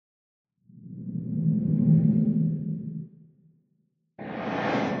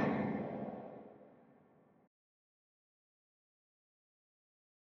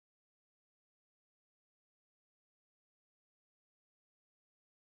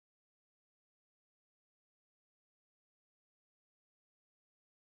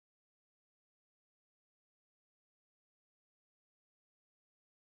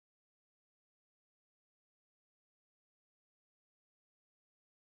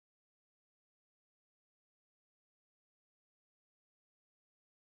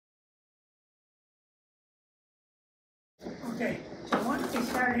Okay, so once we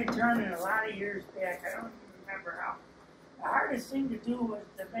started turning a lot of years back, I don't remember how, the hardest thing to do was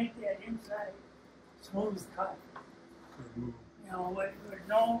to make that inside smooth cut. You know, with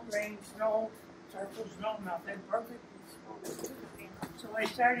no rings, no circles, no nothing, perfectly smooth. So I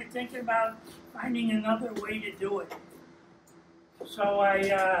started thinking about finding another way to do it. So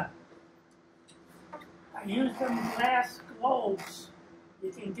I used some glass globes. You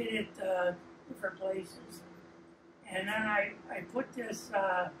can get it different places. And then I put this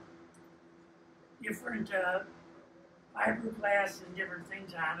different fiberglass and different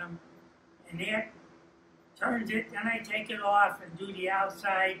things on them. And that turns it, then I take it off and do the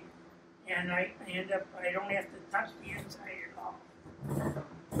outside. And I end up, I don't have to touch the inside at all.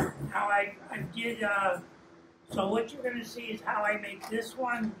 Now I did, so what you're going to see is how I make this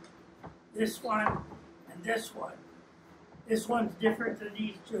one, and this one. This one's different than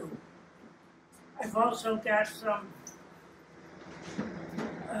these two. I've also got some,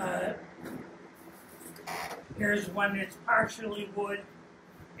 here's one that's partially wood,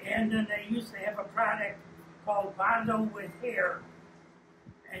 and then they used to have a product called Bondo with hair,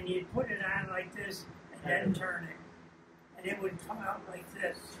 and you'd put it on like this and then turn it, and it would come out like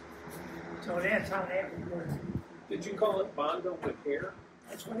this. So that's how that would work. Did you call it Bondo with hair?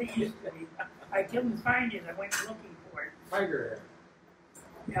 That's what it used to be. I couldn't find it. I went looking for it. Tiger hair.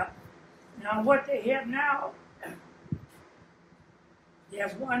 Yeah. Now what they have now, they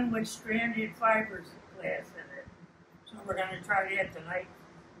have one with stranded fibers glass in it. So we're going to try that tonight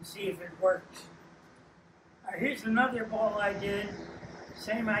and see if it works. Here's another ball I did.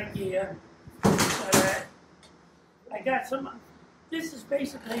 Same idea. But, I got some. This is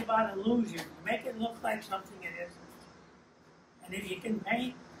basically about illusion. Make it look like something it isn't. And if you can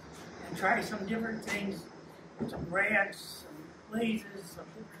paint and try some different things, some rats, some glazes, some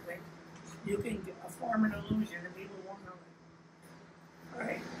different things, you can form an illusion and people won't know it. All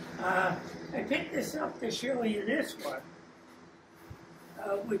right. I picked this up to show you this one,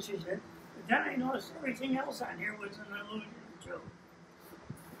 which is it. But then I noticed everything else on here was an illusion too.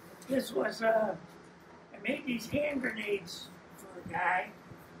 This was, I made these hand grenades for a guy.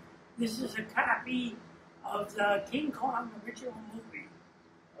 This is a copy of the King Kong original movie,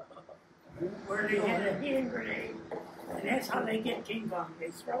 where they had a hand grenade, and that's how they get King Kong. They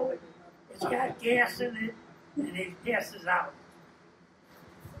throw it, it's got gas in it, and it passes out.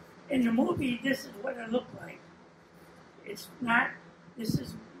 In the movie, this is what it looked like. It's not, this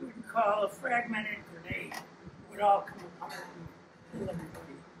is what we call a fragmented grenade. It would all come apart and kill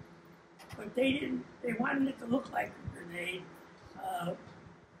everybody. But they didn't, they wanted it to look like a grenade. A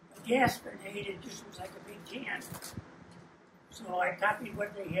gas grenade, it just was like a big can. So I copied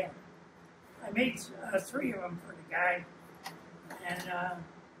what they had. I made 3 of them for the guy, and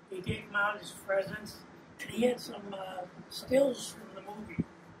he gave them out as presents. And he had some stills from the movie.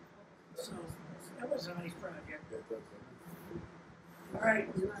 So that was a nice project. All right.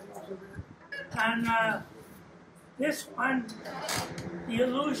 On this one, the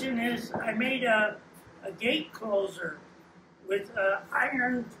illusion is I made a gate closer with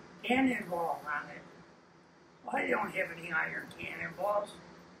iron cannonball on it. Well, I don't have any iron cannonballs,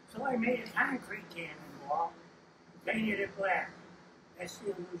 so I made a concrete cannonball, painted it black. That's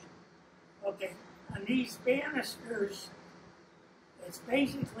the illusion. Okay, on these banisters, it's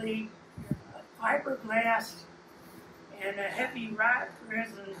basically fiberglass and a heavy rock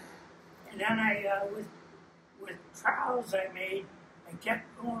resin, and then I, with trowels I made, I kept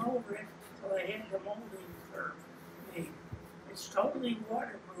going over it until I had the molding curve made. It's totally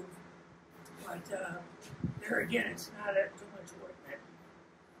waterproof, but there again, it's not too much work in it.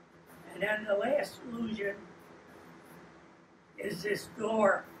 And then the last illusion is this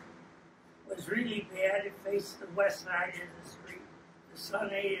door. It was really bad. It faced the west side of the street. The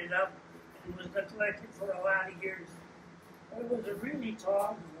sun ate it up and was neglected for a lot of years. But it was a really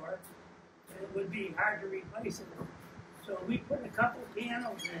tall door, and it would be hard to replace it. So we put a couple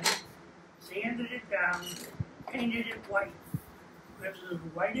panels in it, sanded it down, painted it white. It was as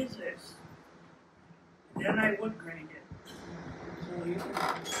white as this. And then I wood grained it. So you can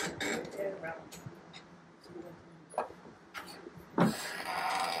put that around.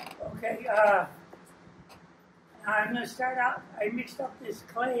 Okay, now I'm going to start out. I mixed up this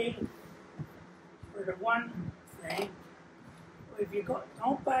clay for the one thing. If you go,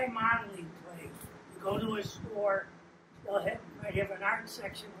 don't buy modeling clay. You go to a store, they'll might have an art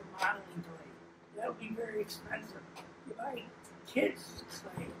section with modeling clay. That would be very expensive. You buy kids'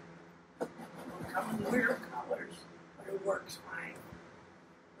 clay. It'll come in weird colors, but it works fine.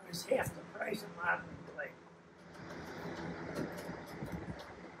 But it's half the price of modeling clay.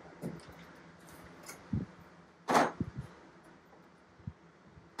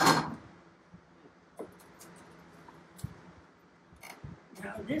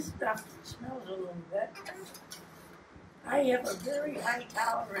 this stuff smells a little bit. I have a very high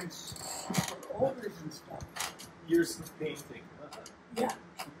tolerance for odors and stuff. Years of painting. Yeah.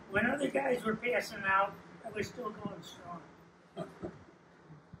 When other guys were passing out, I was still going strong.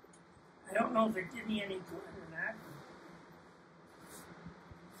 I don't know if it did me any good or not.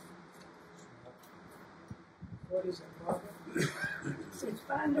 What is it, Bob? It's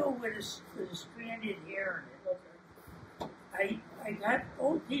Bondo with a stranded hair in it. Okay. I got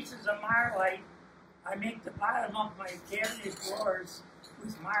old pieces of marlite. I make the bottom of my cabinet drawers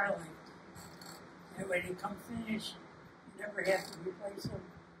with marlite. That way they come finished. You never have to replace them.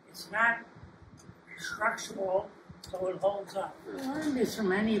 It's not structural, so it holds up. I learned this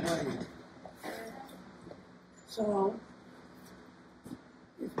from anybody. So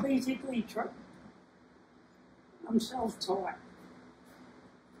it's basically I'm self-taught.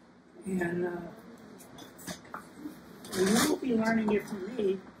 And you won't be learning it from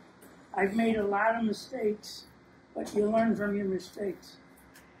me. I've made a lot of mistakes, but you learn from your mistakes.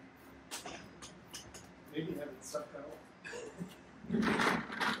 Maybe have it sucked out.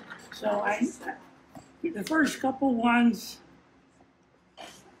 So the first couple ones,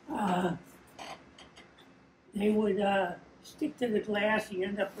 they would stick to the glass. You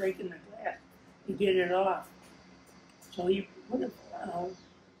end up breaking the glass to get it off. So you put a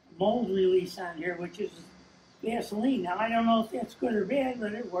mold release on here, which is gasoline. Now I don't know if that's good or bad,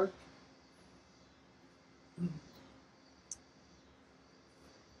 but it worked.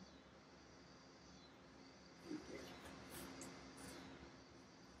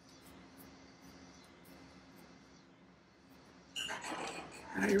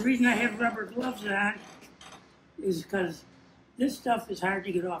 The reason I have rubber gloves on is because this stuff is hard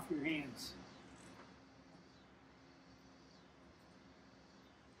to get off your hands.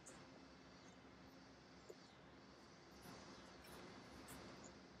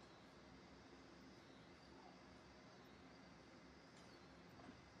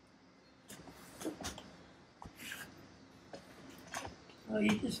 So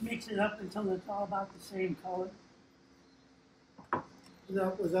you just mix it up until it's all about the same color.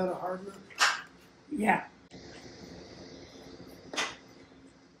 Was that a hardware? Yeah.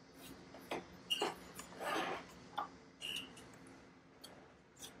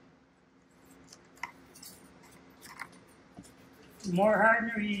 The more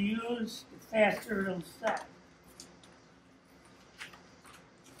hardener you use, the faster it'll set.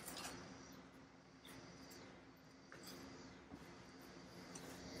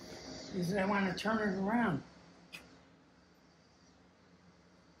 Because I want to turn it around.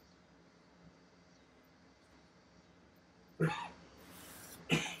 You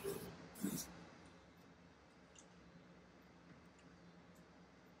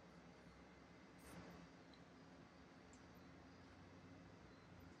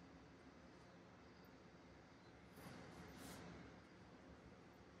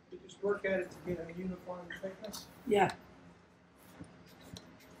just work at it to get a uniform thickness? Yeah.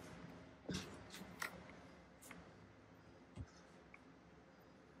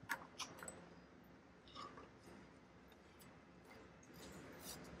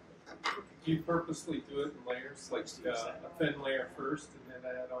 Do you purposely do it in layers, like a thin layer first and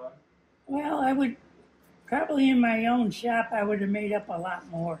then add on? Well, I would probably in my own shop, I would have made up a lot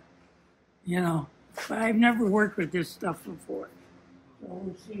more, you know. But I've never worked with this stuff before, so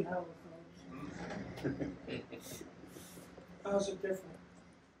we'll see how it goes. How's it different?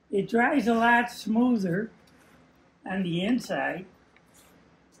 It dries a lot smoother on the inside,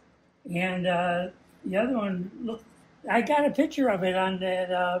 and the other one, look, I got a picture of it on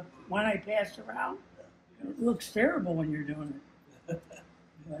that one I passed around. It looks terrible when you're doing it.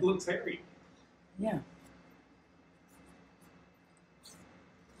 It looks hairy. Yeah.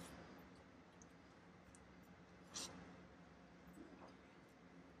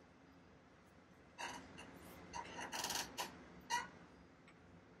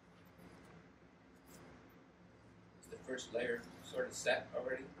 Is the first layer sort of set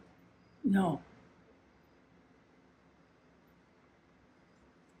already? No.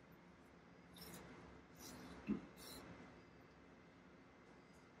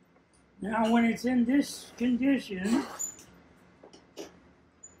 Now, when it's in this condition,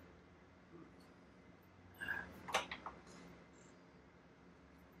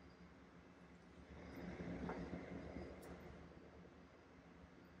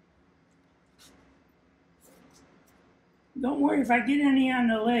 don't worry, if I get any on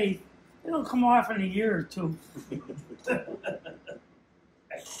the lathe, it'll come off in a year or two.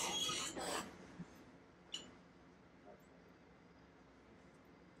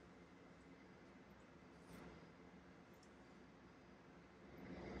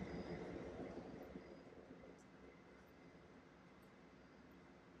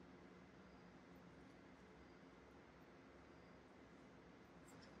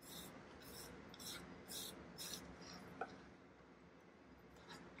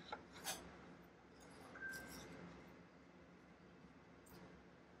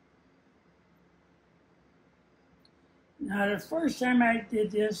 Now, the first time I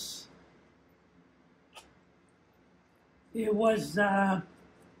did this, it was that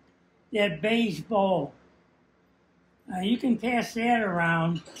beige bowl. You can pass that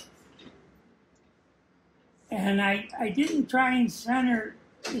around. And I didn't try and center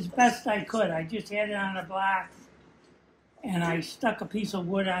as best I could. I just had it on a block, and I stuck a piece of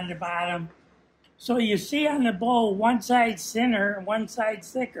wood on the bottom. So you see on the bowl, one side's thinner and one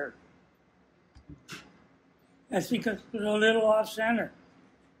side's thicker. That's because it's a little off center.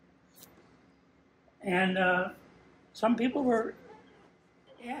 And some people were,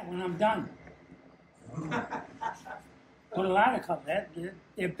 yeah, when I'm done. Put a lot of color.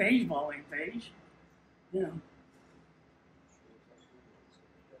 That beige ball ain't beige. You know.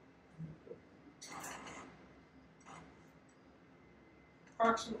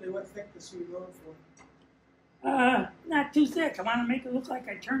 Approximately what thickness are you going for? Not too thick. I want to make it look like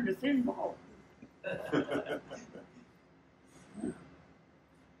I turned a thin ball. The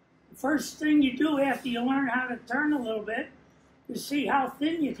first thing you do after you learn how to turn a little bit is see how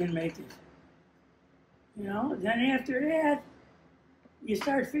thin you can make it. You know, then after that, you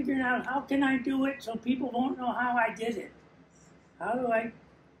start figuring out how can I do it so people won't know how I did it. How do I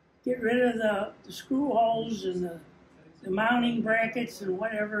get rid of the screw holes and the mounting brackets and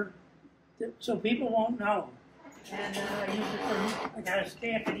whatever so people won't know. And I use it for, I got a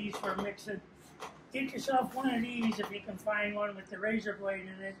stack of these for mixing. Get yourself one of these if you can find one with the razor blade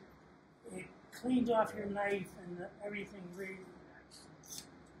in it. It cleans off your knife and everything really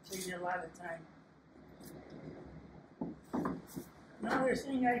saves you a lot of time. Another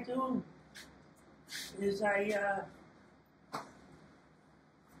thing I do is the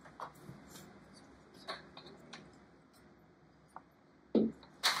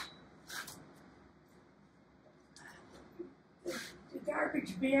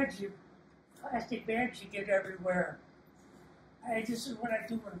garbage bags, plastic bags you get everywhere. This is what I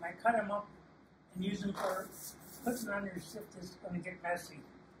do with them. I cut them up and use them for putting on your stuff that's going to get messy.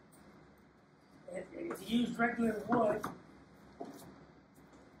 If you use regular wood,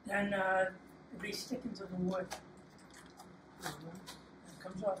 then it'll be sticking to the wood. It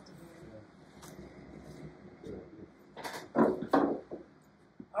comes off the wood.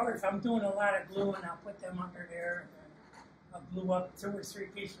 Or if I'm doing a lot of gluing, I'll put them under there. And I'll glue up 2 or 3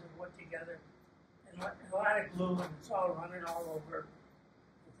 pieces of wood together. And a lot of glue, and it's all running all over.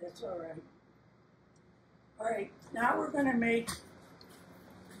 But that's all right. All right, now we're going to make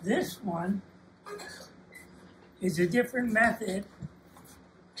this one. Is a different method.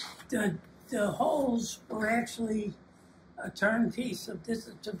 The holes were actually a turn piece of this,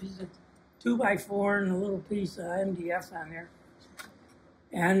 a piece of 2x4 and a little piece of MDF on there.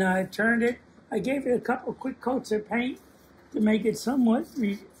 And I turned it. I gave it a couple quick coats of paint to make it somewhat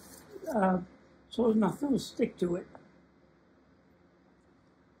so nothing will stick to it.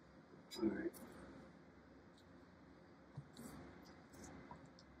 All right.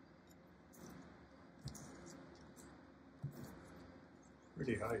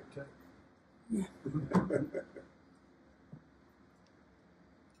 Pretty high tech. Yeah.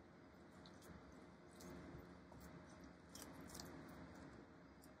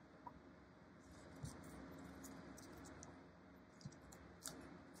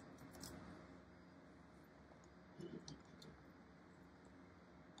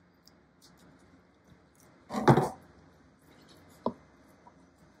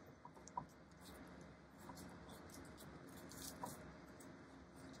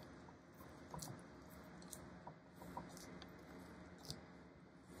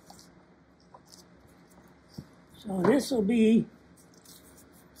 So this will be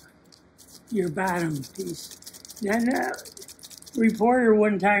your bottom piece. Then a reporter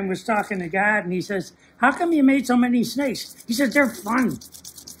one time was talking to God, and he says, "How come you made so many snakes?" He said, "They're fun."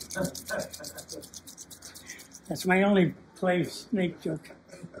 That's my only play snake joke.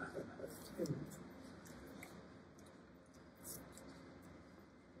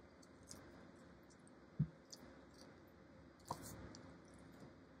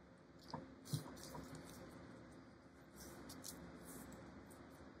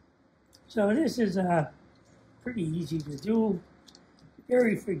 So this is pretty easy to do,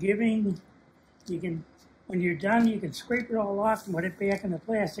 very forgiving. You can, when you're done, you can scrape it all off and put it back in the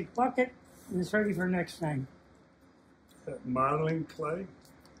plastic bucket, and it's ready for next time. Modeling clay?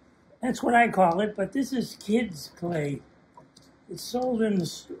 That's what I call it, but this is kids' clay. It's sold in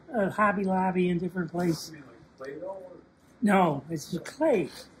the Hobby Lobby in different places. No, it's clay.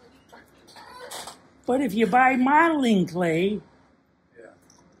 But if you buy modeling clay,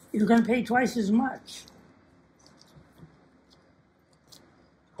 you're going to pay twice as much.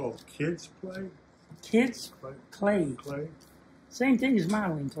 Called kids play? Kids, clay. Clay. Same thing as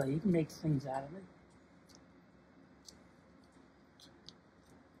modeling clay. You can make things out of it.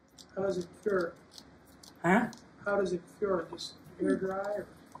 How does it cure? Huh? How does it cure? Just air dry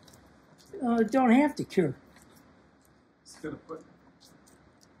or? Don't have to cure. It's gonna put.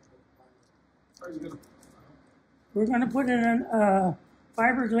 Are you gonna? We're going to put in a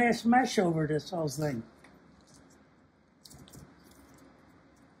fiberglass mesh over this whole thing.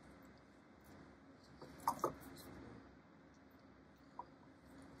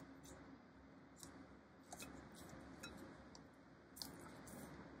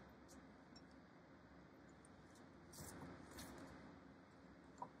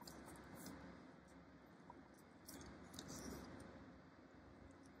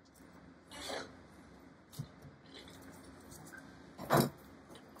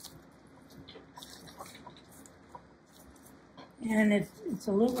 And if it's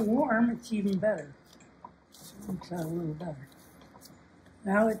a little warm, it's even better. It works out a little better.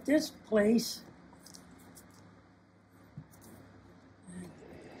 Now at this place,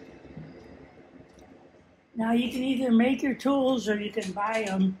 now you can either make your tools or you can buy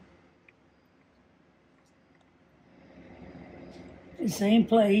them. The same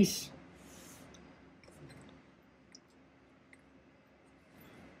place.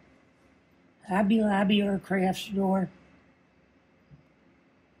 Hobby Lobby or a craft store.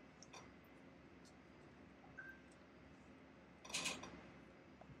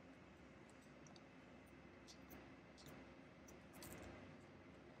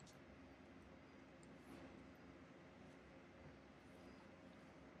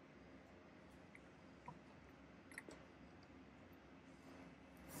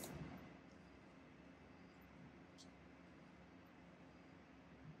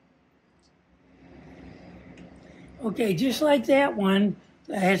 Okay, just like that one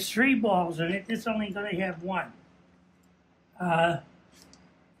that has 3 balls in it, this only going to have 1.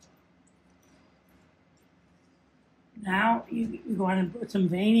 Now you want to put some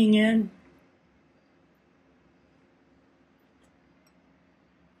veining in.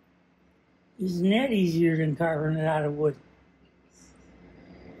 Isn't that easier than carving it out of wood?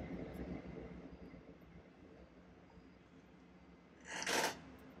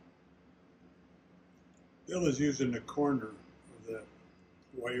 Bill is using the corner of that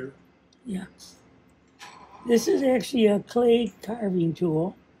wire. Yeah. This is actually a clay carving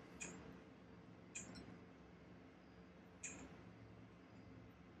tool.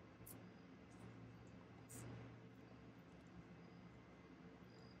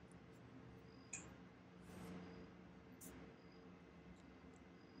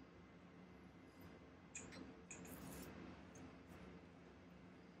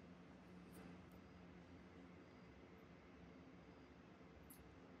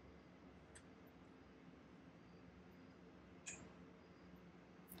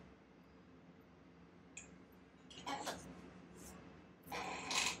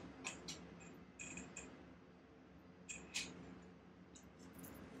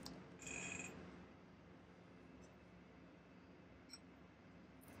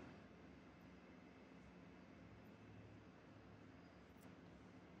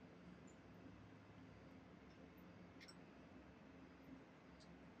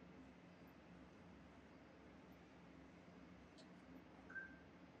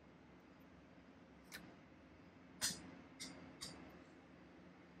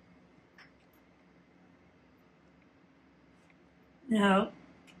 Now,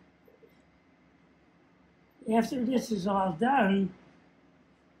 after this is all done,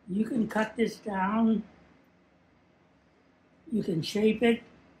 you can cut this down, you can shape it,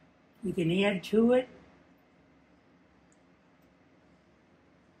 you can add to it.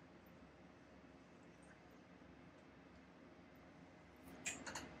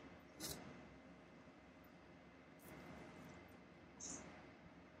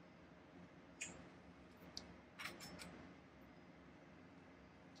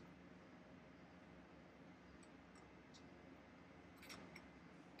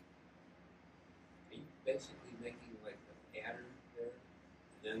 Are you basically making like the pattern there,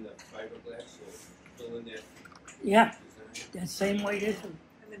 and then the fiberglass will fill in that Yeah, design? that same way this one.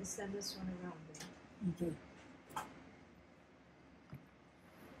 I'm going to send this one around then. Okay.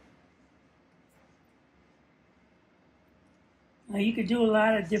 Now you could do a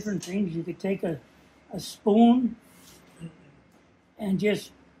lot of different things. You could take a spoon and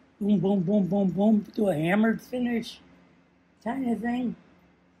just boom, boom, boom, boom, boom, do a hammered finish kind of thing.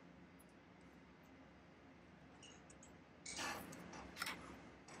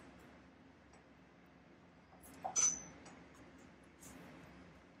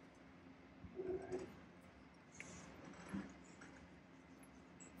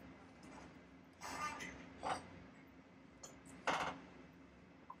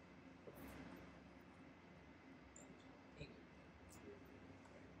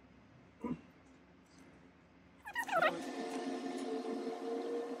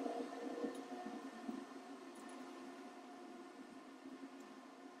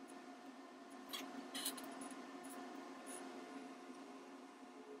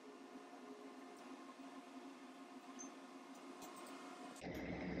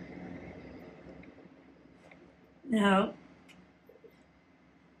 Now,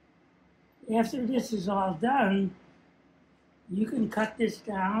 after this is all done, you can cut this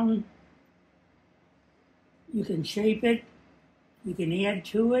down, you can shape it, you can add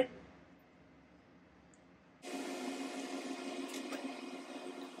to it.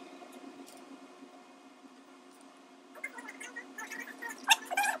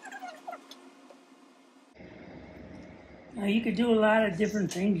 Now you could do a lot of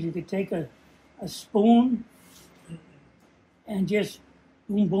different things. You could take a spoon and just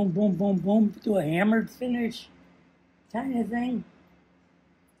boom, boom, boom, boom, boom, do a hammered finish kind of thing.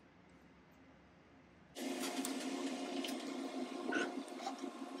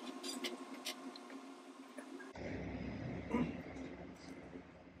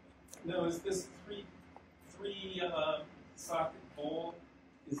 Now, is this three socket bowl?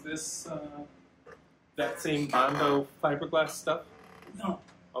 Is this that same Bondo fiberglass stuff? No.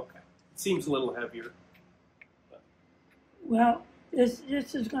 Okay. It seems a little heavier. Well, this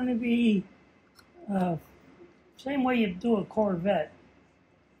is going to be same way you do a Corvette.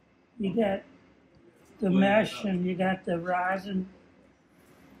 You got the mesh and you got the rosin.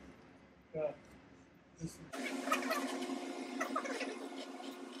 Yeah.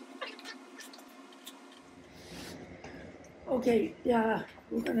 Okay,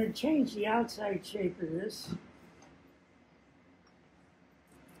 we're going to change the outside shape of this.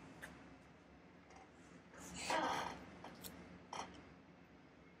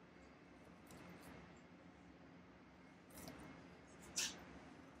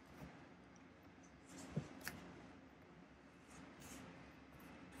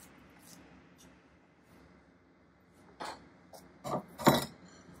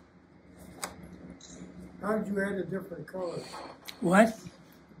 How did you add the different colors? What?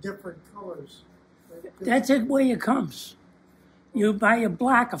 Different colors. That's the way it comes. You buy a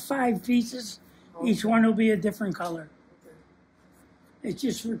block of 5 pieces, each one will be a different color. It's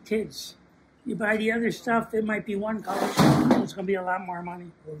just for kids. You buy the other stuff, it might be one color, it's going to be a lot more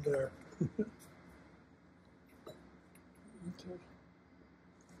money. One there. Okay.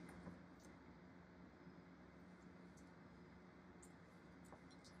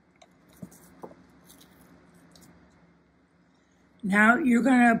 Now you're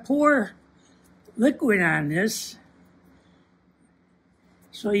going to pour liquid on this,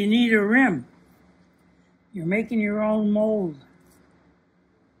 so you need a rim. You're making your own mold.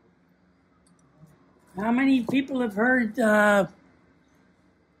 How many people have heard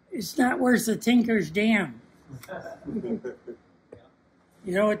it's not worth the tinker's dam? You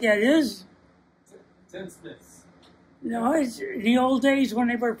know what that is? Tinsmiths. No, it's the old days when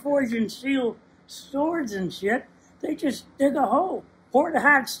they were forging steel swords and shit. They just dig a hole, pour the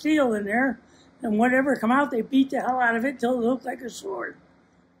hot steel in there, and whatever come out, they beat the hell out of it till it looked like a sword.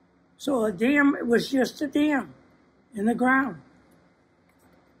 So a dam, it was just a dam in the ground.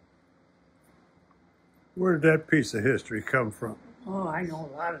 Where did that piece of history come from? Oh, I know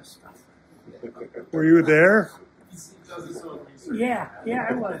a lot of stuff. Were you there? He does his own research. Yeah,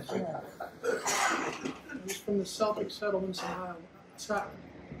 I was, yeah. It was from the Celtic settlements in Iowa, Scotland.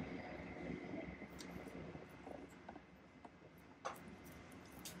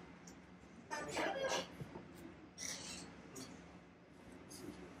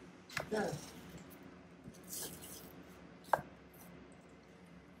 Yeah.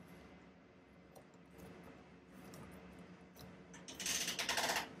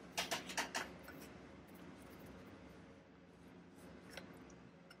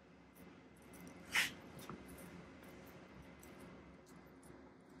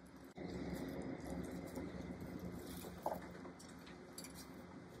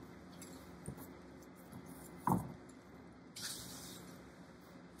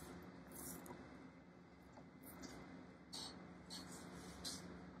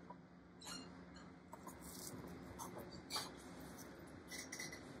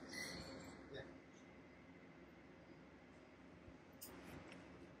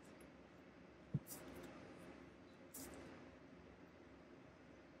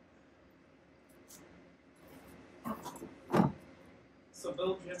 So,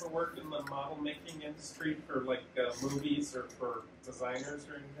 Bill, do you ever work in the model making industry for like movies or for designers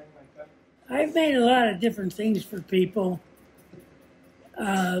or anything like that? I've made a lot of different things for people.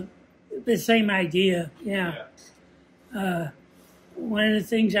 The same idea, yeah. One of the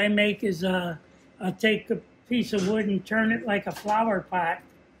things I make is I'll take a piece of wood and turn it like a flower pot,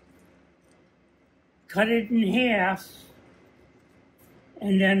 cut it in half,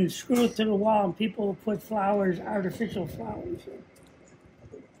 and then screw it to the wall, and people will put flowers, artificial flowers in.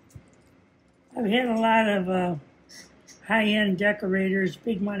 I've had a lot of high-end decorators,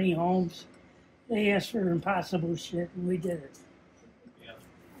 big money homes. They asked for impossible shit, and we did it. Yeah.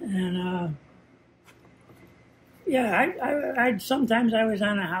 And yeah, I sometimes I was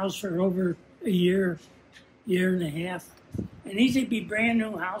on a house for over a year and a half, and these would be brand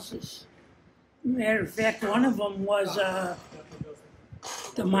new houses. Matter of fact, one of them was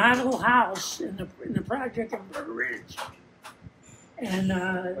the model house in the project in Burr Ridge, and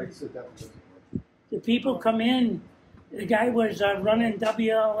the people come in. The guy was running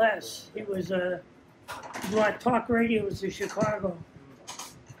WLS. He was brought talk radios to Chicago,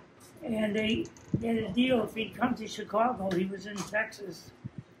 and they had a deal. If he'd come to Chicago, he was in Texas.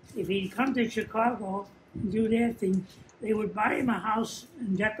 If he'd come to Chicago and do that thing, they would buy him a house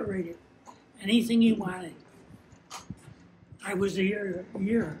and decorate it, anything he wanted. I was here a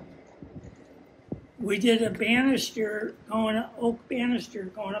year. We did a banister, oak banister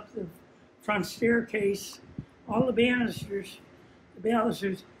going up the front staircase. All the balusters,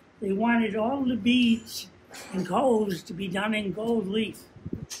 they wanted all the beads and coves to be done in gold leaf.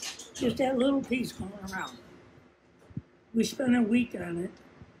 Just that little piece going around. We spent a week on it.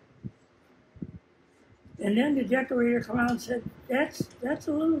 And then the decorator came out and said, that's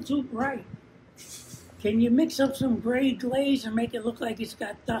a little too bright. Can you mix up some gray glaze and make it look like it's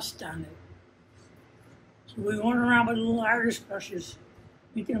got dust on it? So we went around with little artist brushes,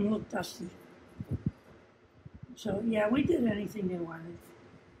 making them look dusty. So yeah, we did anything they wanted.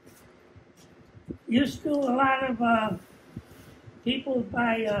 Used to do a lot of people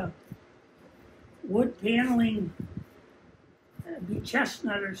buy wood paneling, be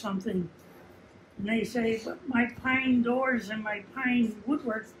chestnut or something, and they say, but my pine doors and my pine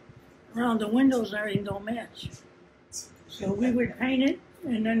woodwork around the windows and everything don't match. So we would paint it,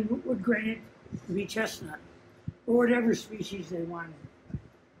 and then wood granite would be chestnut, or whatever species they wanted.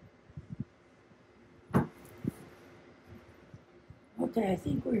 Okay, I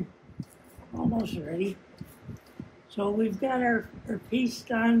think we're almost ready. So we've got our piece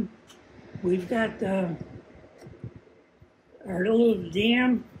done. We've got our little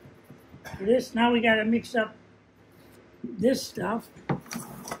dam for this. Now we got to mix up this stuff.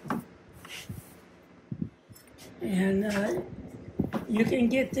 And you can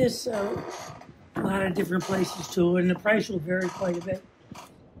get this a lot of different places too, and the price will vary quite a bit.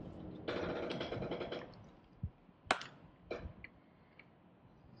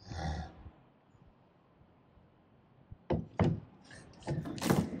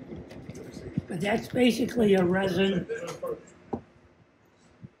 But that's basically a resin.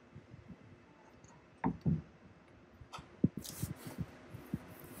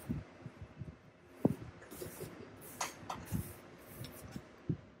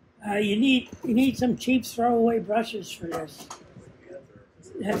 You need some cheap throwaway brushes for this.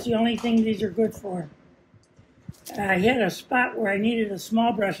 That's the only thing these are good for. I had a spot where I needed a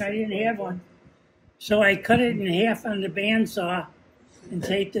small brush. I didn't have one. So I cut it in half on the bandsaw and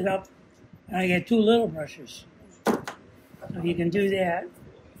taped it up. And I got two little brushes. So you can do that.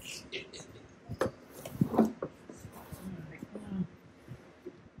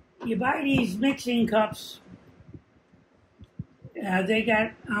 You buy these mixing cups. They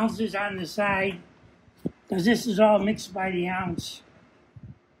got ounces on the side because this is all mixed by the ounce.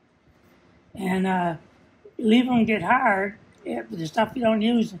 And leave them get hard. The stuff you don't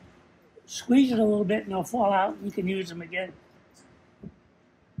use, squeeze it a little bit and they'll fall out and you can use them again.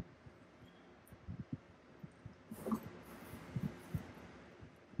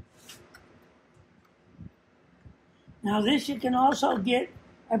 Now this you can also get,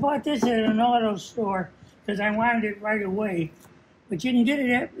 I bought this at an auto store because I wanted it right away. But you can get it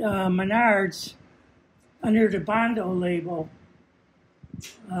at Menards under the Bondo label.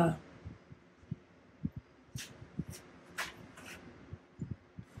 Is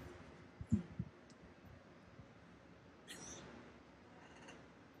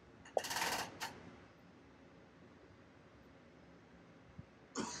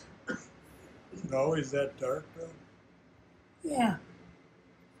it always that dark though? Yeah.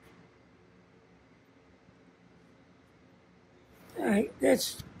 All right,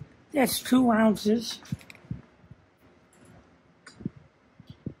 that's 2 ounces.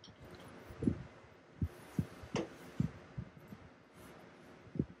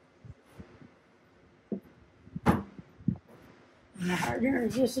 And the hardener,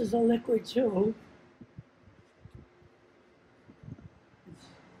 this is a liquid too.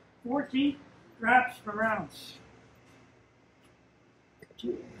 14 drops per ounce.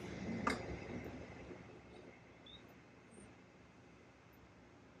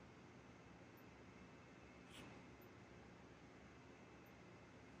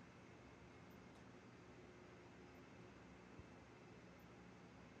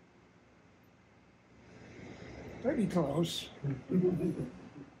 Pretty close. Ooh,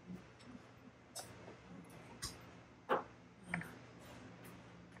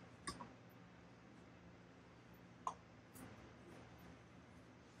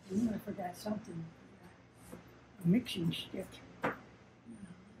 I forgot something. A mixing stick. There's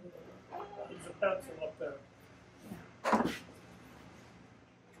a pencil up there.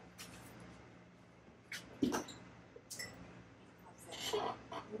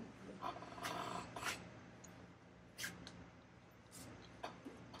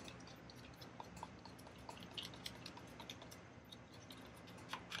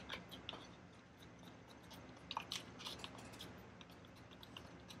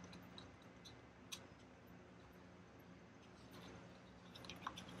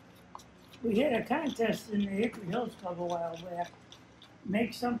 We had a contest in the Hickory Hills Club a while back.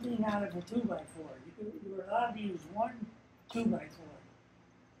 Make something out of a 2x4. You were allowed to use one 2x4.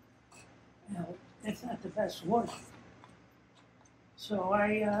 Now, that's not the best wood. So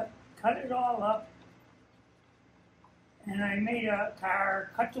I cut it all up, and I made a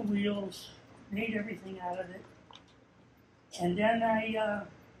car, cut the wheels, made everything out of it, and then I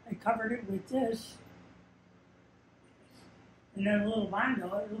covered it with this. And then a little Mondo,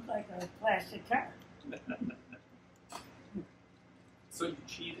 it looked like a plastic car. So you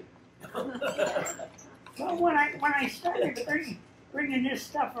cheated. Well, when I started bringing this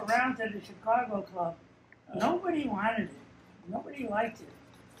stuff around to the Chicago Club, nobody wanted it. Nobody liked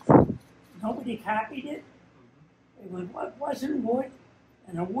it. Nobody copied it. It wasn't wood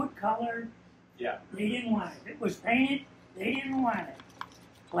and a wood color. Yeah. They didn't want it. It was painted. They didn't want it.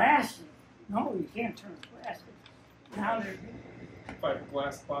 Plastic. No, you can't turn plastic. Now they're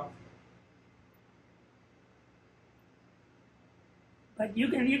Fiberglass cloth. But you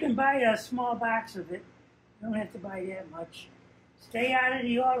can buy a small box of it. You don't have to buy that much. Stay out of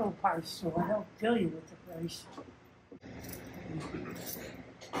the auto parts store. They'll kill you with the price.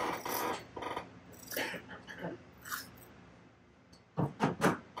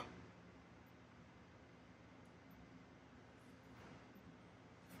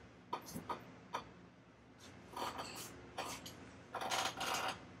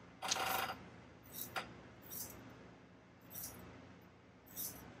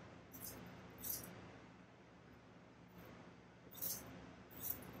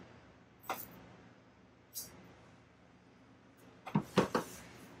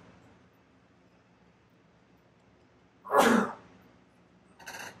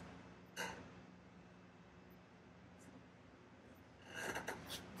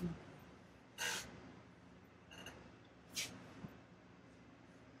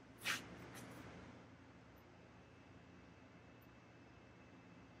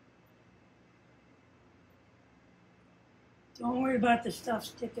 Don't worry about the stuff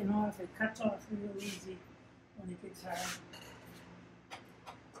sticking off. It cuts off real easy when it gets hard.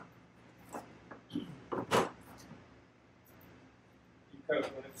 You cut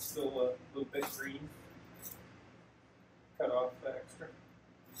it when it's still a little bit green. Cut off the extra.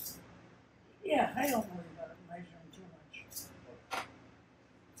 Yeah, I don't worry about measuring too much.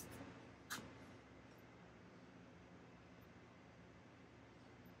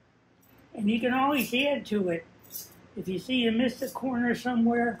 And you can always add to it. If you see you missed a corner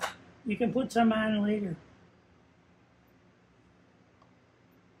somewhere, you can put some on later.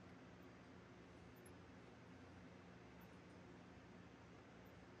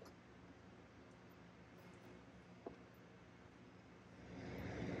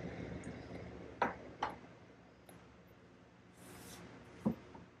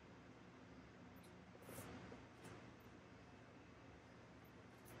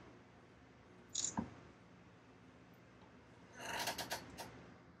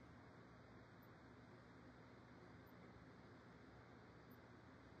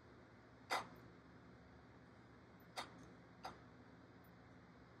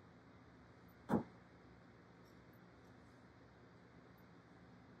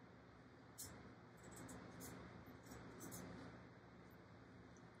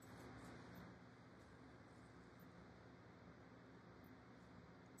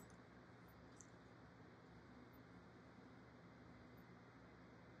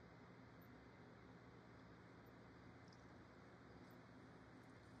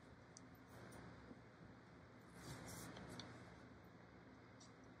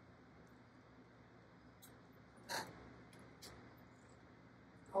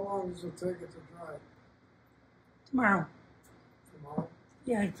 How long does it take it to dry? Tomorrow. Tomorrow?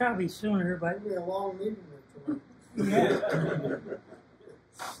 Yeah, probably sooner, but It'll be a long meeting then tonight.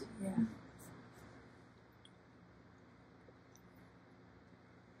 yeah. Yeah.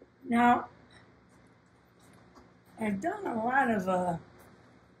 Now, I've done a lot of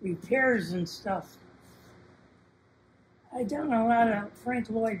repairs and stuff. I've done a lot of Frank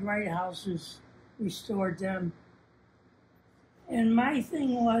Lloyd Wright houses, restored them. And my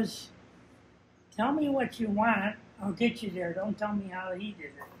thing was, tell me what you want, I'll get you there. Don't tell me how he did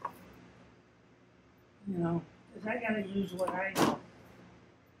it. You know, because I got to use what I know.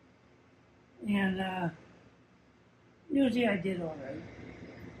 And usually I did all right.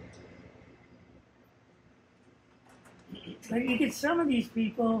 But you get some of these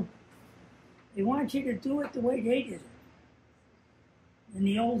people, they want you to do it the way they did it in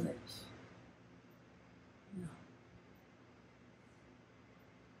the old days. You know.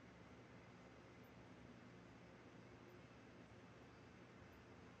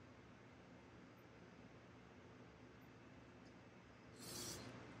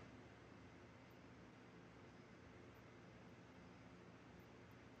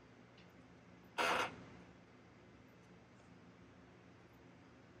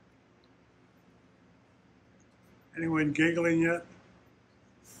 Anyone giggling yet?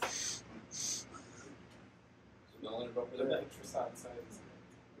 Smelling it over The there. nitrous oxides.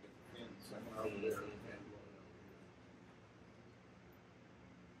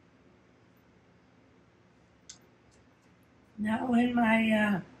 Now in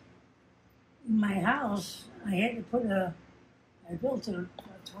my house, I had to put I built it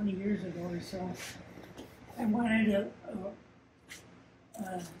about 20 years ago or so. I wanted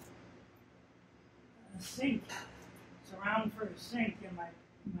a sink, surround for a sink in my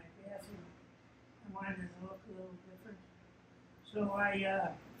bathroom. I wanted it to look a little different. So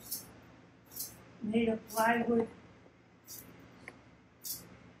I made a plywood,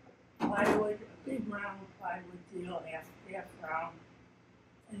 a big round plywood deal, half round.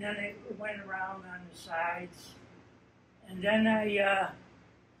 And then it went around on the sides. And then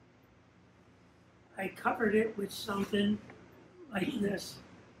I covered it with something like this.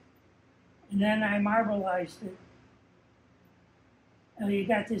 And then I marbleized it. Now you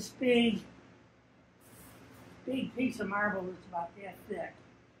got this big piece of marble that's about that thick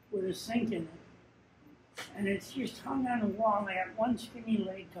with a sink in it. And it's just hung on the wall, and I got one skinny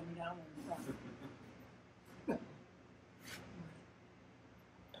leg coming down in front.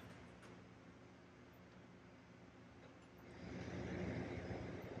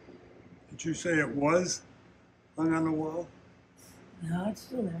 Did you say it was hung on the wall? No, it's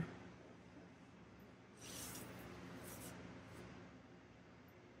still there.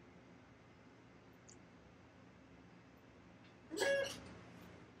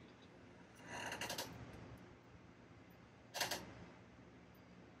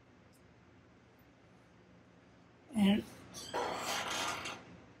 And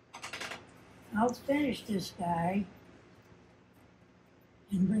I'll finish this guy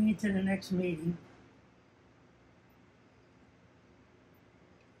and bring it to the next meeting.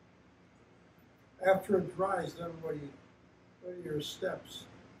 After it dries, then what are your steps?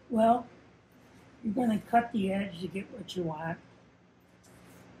 Well, you're going to cut the edge to get what you want.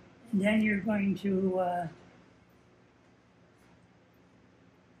 And then you're going to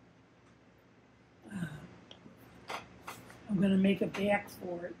I'm going to make a back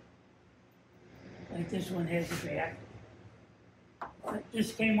for it. Like this one has a back.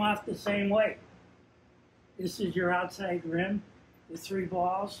 This came off the same way. This is your outside rim with 3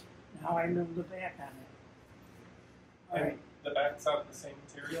 balls. Now I milled the back on it. All right. The back's out of the same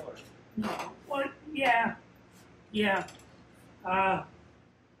material, or? No. Well, yeah. But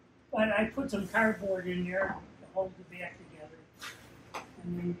I put some cardboard in there to hold the back together,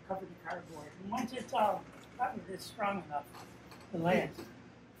 and then cover the cardboard. And once it's all covered, it's strong enough to last.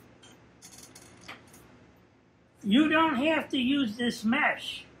 You don't have to use this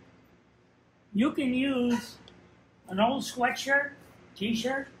mesh. You can use an old sweatshirt,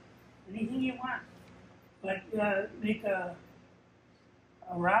 t-shirt, anything you want. But make a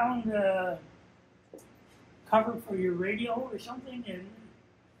round cover for your radio or something, and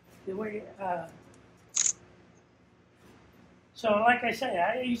the way. So, like I say,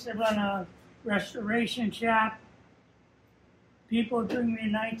 I used to run a restoration shop. People bring me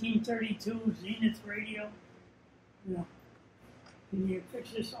a 1932 Zenith radio. You know, can you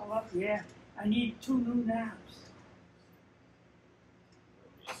fix this all up? Yeah, I need 2 new knobs.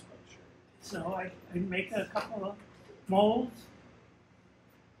 So I make a couple of molds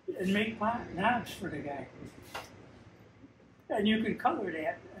and make knobs for the guy. And you can color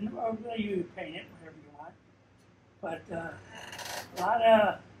that, and or you paint it, whatever you want. But a lot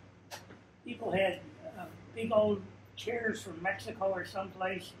of people had big old chairs from Mexico or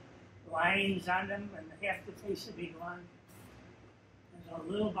someplace, lines on them, and half the face would be gone. There's a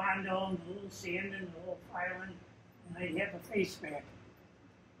little bondo, and a little sanding, a little filing, and I'd have the face back.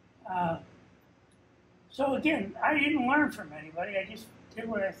 So again, I didn't learn from anybody. I just did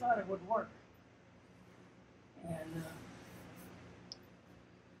what I thought it would work. And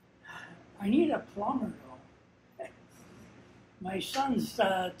I need a plumber though. My son's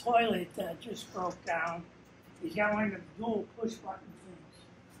toilet just broke down. He's got one of the dual push button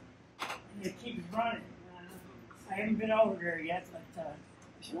things, and it keeps running. I haven't been over there yet, but I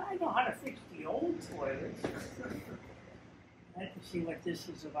said I know how to fix the old toilets. I have to see what this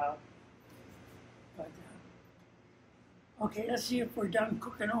is about. But okay, let's see if we're done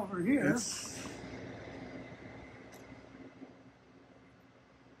cooking over here.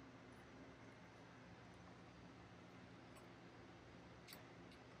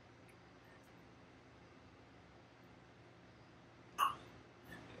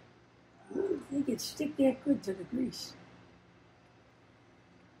 I don't think it'd stick that good to the grease.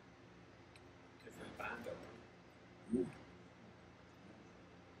 Different Bondo. Yeah.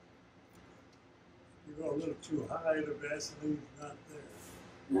 You go a little too high, the Vaseline's not there.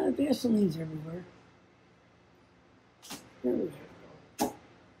 No, Vaseline's everywhere. There we go.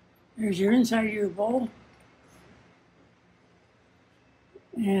 There's your inside of your bowl.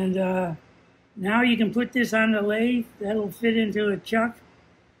 And now you can put this on the lathe. That'll fit into a chuck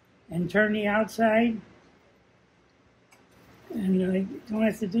and turn the outside. And you don't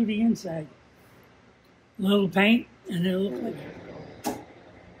have to do the inside. A little paint and it'll look like it.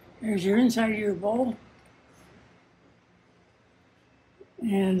 There's your inside of your bowl.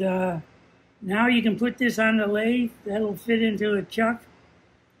 And now you can put this on the lathe. That'll fit into a chuck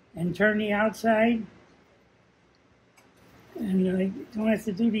and turn the outside. And you don't have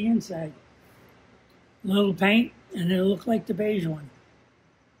to do the inside. A little paint and it'll look like the beige one.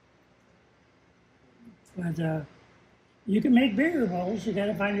 But you can make bigger bowls. You got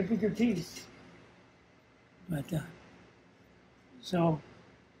to find a bigger piece. But so.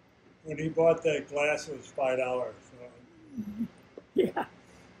 When he bought that glass, it was $5. So Yeah.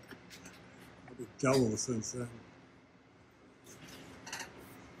 it's doubled since then.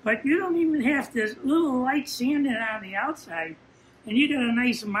 But you don't even have to little light sanding on the outside, and you got a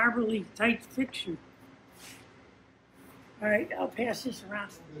nice marbly tight fixture. All right, I'll pass this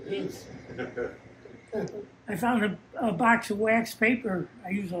around. I found a box of wax paper I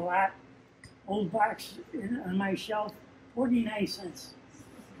use a lot. Old box on my shelf, 49 cents.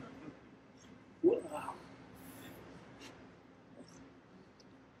 Wow.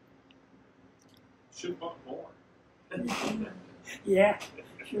 Should have bought more. Yeah,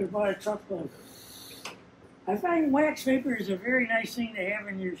 should have bought a truckload. I find wax paper is a very nice thing to have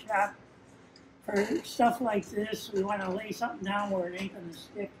in your shop. For stuff like this, we want to lay something down where it ain't going to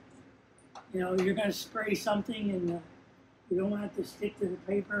stick. You know, you're going to spray something and you don't want it to stick to the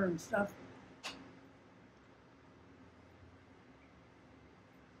paper and stuff.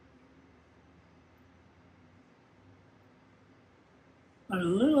 But a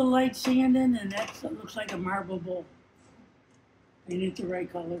little light sanding and that looks like a marble bowl. Paint it the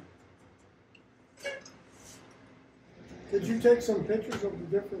right color. Did you take some pictures of the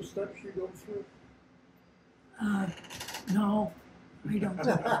different steps you go through? No, I don't.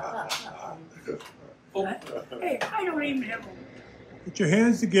 Hey, I don't even have one. Put your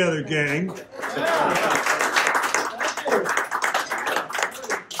hands together, gang.